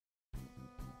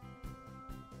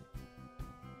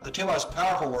The two most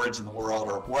powerful words in the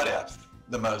world are what if.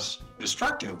 The most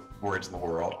destructive words in the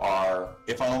world are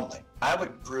if only. I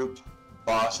would group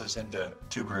bosses into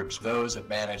two groups, those that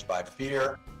manage by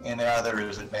fear and the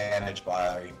others that manage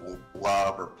by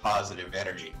love or positive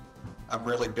energy. I'm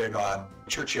really big on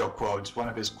Churchill quotes. One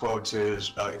of his quotes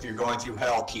is, if you're going through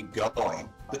hell, keep going.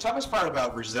 The toughest part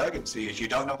about resiliency is you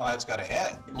don't know how it's going to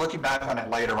end. Looking back on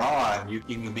it later on, you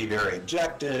can be very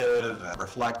objective and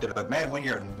reflective, but man, when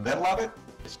you're in the middle of it,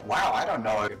 it's, wow, I don't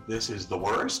know if this is the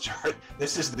worst or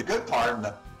this is the good part,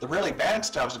 and the really bad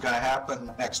stuff is going to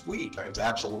happen next week. It's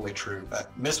absolutely true.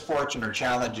 But misfortune or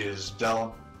challenges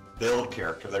don't build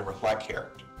character, they reflect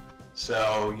character.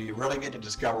 So you really get to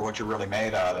discover what you're really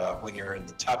made out of when you're in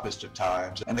the toughest of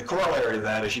times. And the corollary to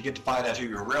that is you get to find out who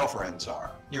your real friends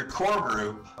are. Your core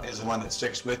group is the one that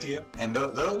sticks with you. And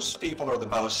those people are the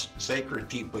most sacred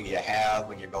people you have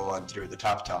when you're going through the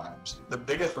tough times. The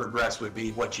biggest regrets would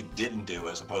be what you didn't do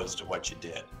as opposed to what you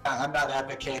did. I'm not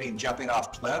advocating jumping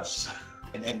off cliffs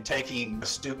and taking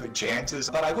stupid chances,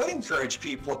 but I would encourage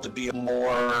people to be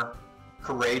more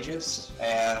courageous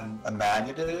and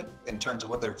imaginative in terms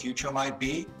of what their future might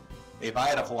be. If I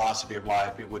had a philosophy of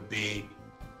life, it would be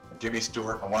Jimmy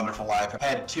Stewart, A Wonderful Life. I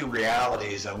had two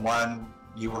realities, and one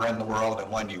you were in the world and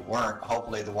one you weren't.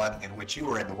 Hopefully the one in which you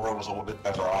were in the world was a little bit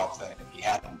better off than if you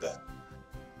hadn't been.